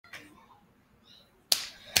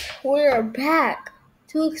We're back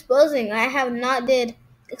to exposing. I have not did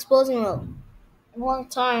exposing in a long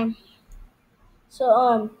time.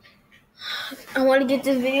 So I want to get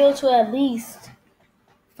this video to at least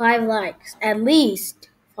 5 likes. At least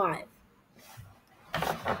 5. So,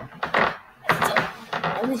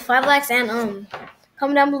 at least 5 likes and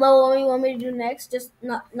comment down below what you want me to do next. Just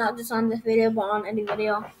not just on this video but on any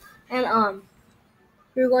video. And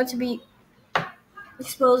we're going to be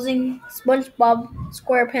exposing Spongebob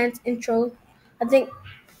SquarePants intro. I think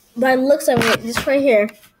by the looks of it, just right here,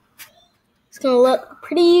 it's gonna look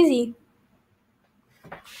pretty easy.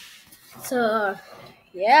 So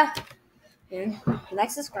yeah, and like,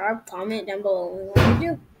 subscribe, comment down below what you want me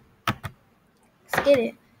to do. Let's get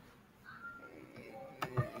it.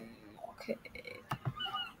 Okay.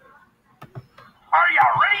 Are you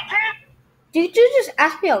ready, kid? Did you just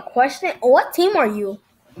ask me a question? What team are you?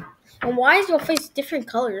 And why is your face different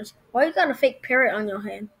colors? Why you got a fake parrot on your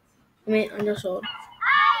head? I mean, on your shoulder.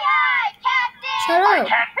 Aye, Captain! Shut up. I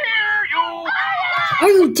can't hear you! Are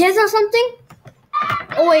you deaf or something?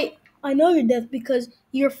 Oh wait, I know you're deaf because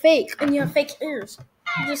you're fake and you have fake ears.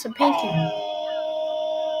 You're just a painting.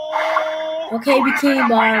 Okay, Bikini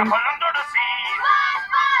Bottom.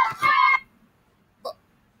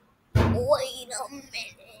 Wait a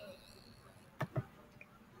minute.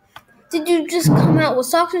 Did you just come out with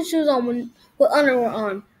socks and shoes on with underwear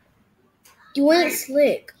on? You ain't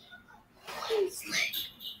slick.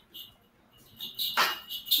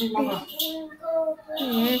 Oh,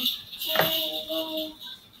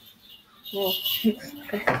 okay.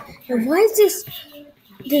 And why does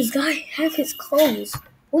this guy have his clothes?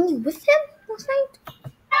 Were you with him last night?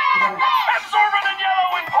 Absorbent and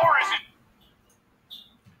yellow and porous.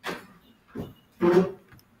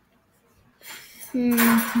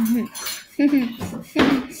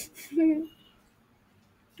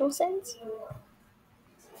 No sense.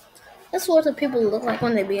 That's what the people look like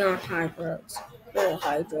when they be on high drugs. Or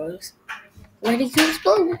high drugs. Ready to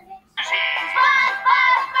explode.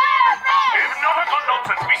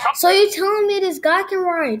 So you're telling me this guy can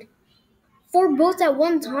ride 4 boats at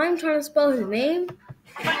one time trying to spell his name?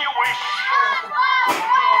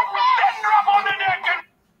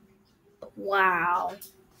 Wow.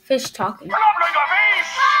 Fish talking.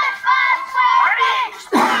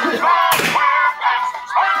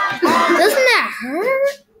 Doesn't that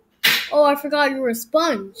hurt? Oh, I forgot you were a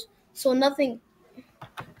sponge. So nothing.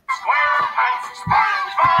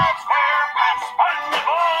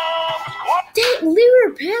 Dang, leave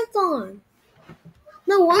your pants on.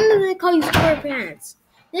 No wonder they call you SquarePants.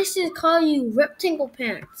 They should call you Rectangle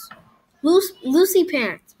Pants. Lucy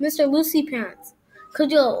Pants. Mr. Lucy Pants.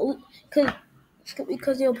 Because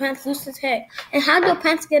your pants loose as heck. And how'd your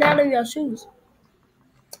pants get out of your shoes?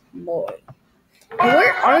 Boy.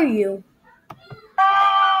 Where are you?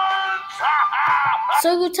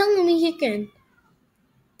 So you're telling me he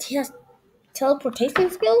has teleportation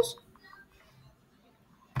skills?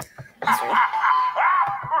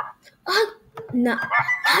 No.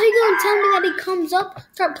 How you gonna tell me that he comes up,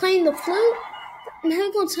 start playing the flute? And how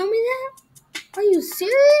you gonna tell me that? Are you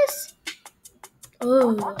serious?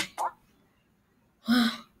 Oh.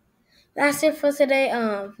 That's it for today.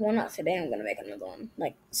 Well, not today. I'm gonna make another one,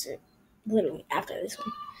 like literally after this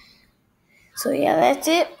one. So yeah, that's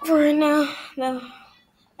it for right now. No,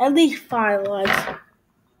 at least 5 likes.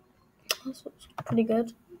 That's pretty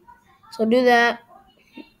good. So do that.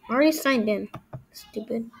 I already signed in.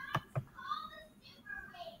 Stupid.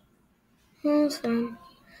 That's fine.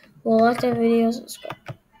 Well, like that video,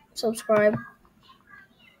 subscribe.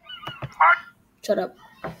 Shut up.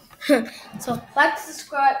 So, like,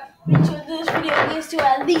 subscribe. Make sure this video gets to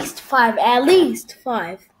at least 5. At least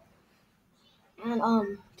 5.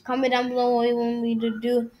 And comment down below what you want me to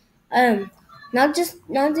do. Not just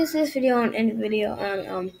this video, on any video.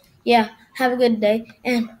 And yeah, have a good day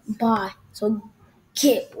and bye. So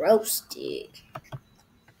get roasted.